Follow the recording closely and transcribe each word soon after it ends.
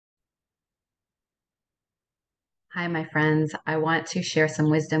Hi, my friends. I want to share some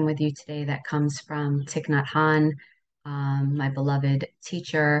wisdom with you today that comes from Thich Nhat Hanh, my beloved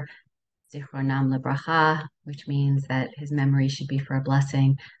teacher, Zichronam Libracha, which means that his memory should be for a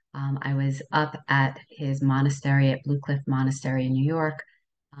blessing. I was up at his monastery at Blue Cliff Monastery in New York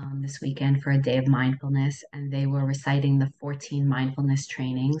this weekend for a day of mindfulness, and they were reciting the 14 mindfulness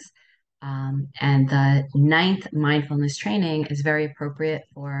trainings. And the ninth mindfulness training is very appropriate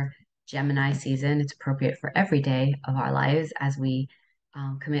for Gemini season. It's appropriate for every day of our lives as we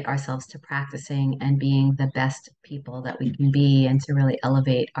commit ourselves to practicing and being the best people that we can be and to really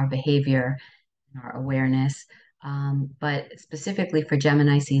elevate our behavior and our awareness. But specifically for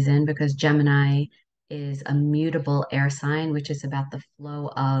Gemini season, because Gemini is a mutable air sign, which is about the flow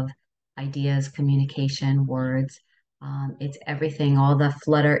of ideas, communication, words. It's everything, all the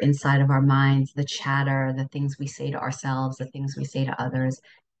flutter inside of our minds, the chatter, the things we say to ourselves, the things we say to others,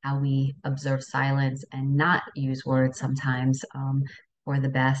 how we observe silence and not use words sometimes for the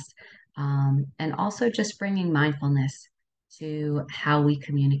best. And also just bringing mindfulness to how we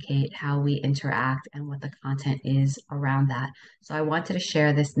communicate, how we interact, and what the content is around that. So I wanted to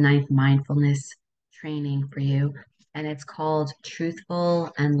share this ninth mindfulness training for you, and it's called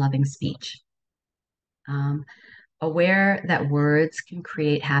Truthful and Loving Speech. Um, Aware that words can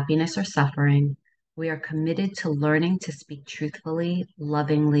create happiness or suffering, we are committed to learning to speak truthfully,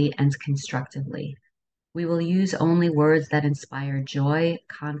 lovingly, and constructively. We will use only words that inspire joy,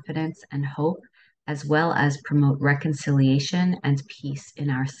 confidence, and hope, as well as promote reconciliation and peace in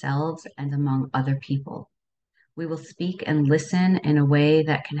ourselves and among other people. We will speak and listen in a way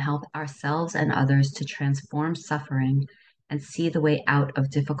that can help ourselves and others to transform suffering and see the way out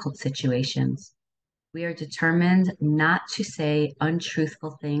of difficult situations. We are determined not to say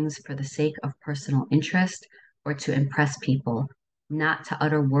untruthful things for the sake of personal interest or to impress people, not to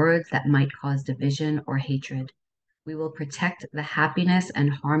utter words that might cause division or hatred. We will protect the happiness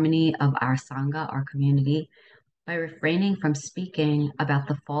and harmony of our Sangha, our community, by refraining from speaking about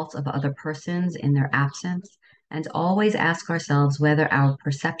the faults of other persons in their absence and always ask ourselves whether our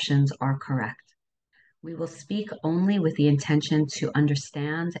perceptions are correct. We will speak only with the intention to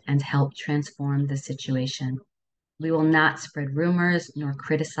understand and help transform the situation. We will not spread rumors nor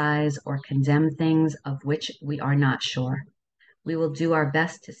criticize or condemn things of which we are not sure. We will do our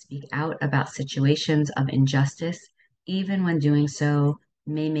best to speak out about situations of injustice, even when doing so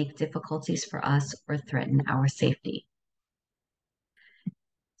may make difficulties for us or threaten our safety.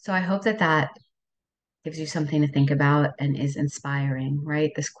 So I hope that that gives you something to think about and is inspiring,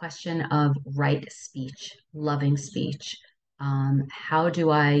 right? This question of right speech, loving speech. How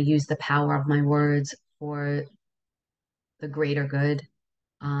do I use the power of my words for the greater good,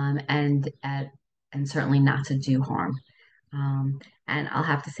 and certainly not to do harm? And I'll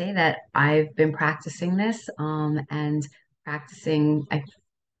have to say that I've been practicing this and practicing,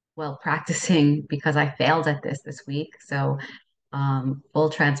 practicing because I failed at this week. So full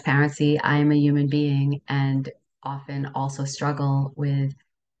transparency, I am a human being and often also struggle with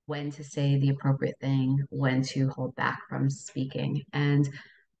when to say the appropriate thing, when to hold back from speaking. And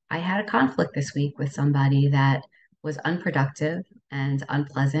I had a conflict this week with somebody that was unproductive and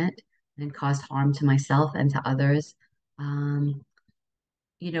unpleasant and caused harm to myself and to others. Um,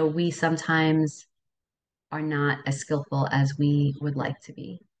 we sometimes are not as skillful as we would like to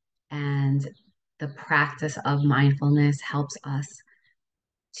be. And the practice of mindfulness helps us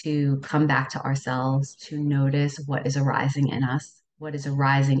to come back to ourselves, to notice what is arising in us, what is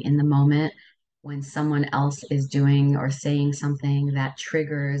arising in the moment when someone else is doing or saying something that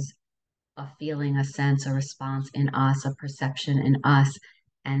triggers a feeling, a sense, a response in us, a perception in us.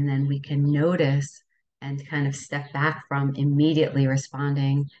 And then we can notice and kind of step back from immediately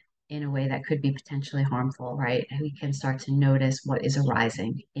responding in a way that could be potentially harmful, right? And we can start to notice what is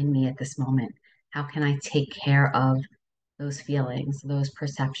arising in me at this moment. How can I take care of those feelings, those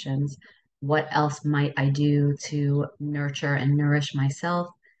perceptions? What else might I do to nurture and nourish myself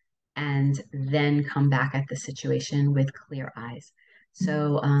and then come back at the situation with clear eyes?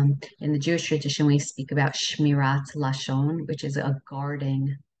 So, in the Jewish tradition, we speak about shmirat lashon, which is a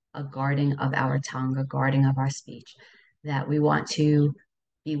guarding of our tongue, a guarding of our speech, that we want to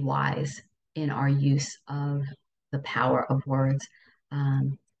be wise in our use of the power of words.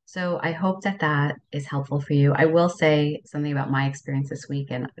 So I hope that that is helpful for you. I will say something about my experience this week,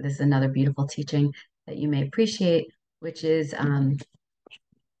 and this is another beautiful teaching that you may appreciate, which is, and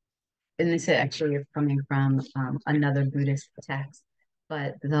this actually is coming from another Buddhist text,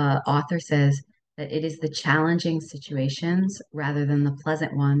 but the author says that it is the challenging situations rather than the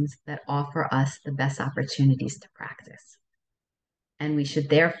pleasant ones that offer us the best opportunities to practice. and we should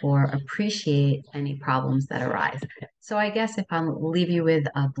therefore appreciate any problems that arise. So I guess if I'll leave you with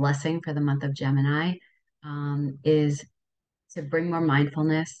a blessing for the month of Gemini, is to bring more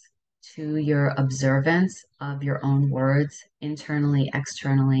mindfulness to your observance of your own words, internally,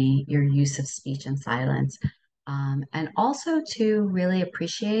 externally, your use of speech and silence, and also to really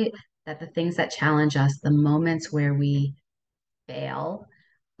appreciate that the things that challenge us, the moments where we fail,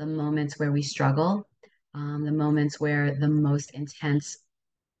 the moments where we struggle, the moments where the most intense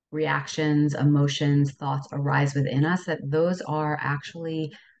reactions, emotions, thoughts arise within us, that those are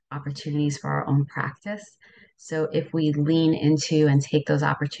actually opportunities for our own practice. So if we lean into and take those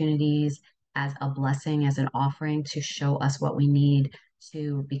opportunities as a blessing, as an offering to show us what we need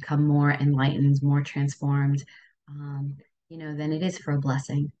to become more enlightened, more transformed, um, then it is for a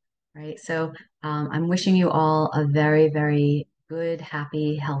blessing, right? So I'm wishing you all a very, very good,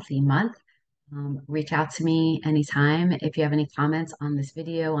 happy, healthy month. Reach out to me anytime if you have any comments on this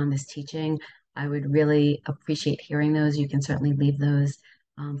video, on this teaching. I would really appreciate hearing those. You can certainly leave those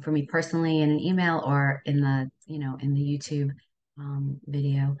for me personally in an email or in the YouTube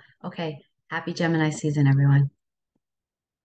video. Okay, happy Gemini season, everyone.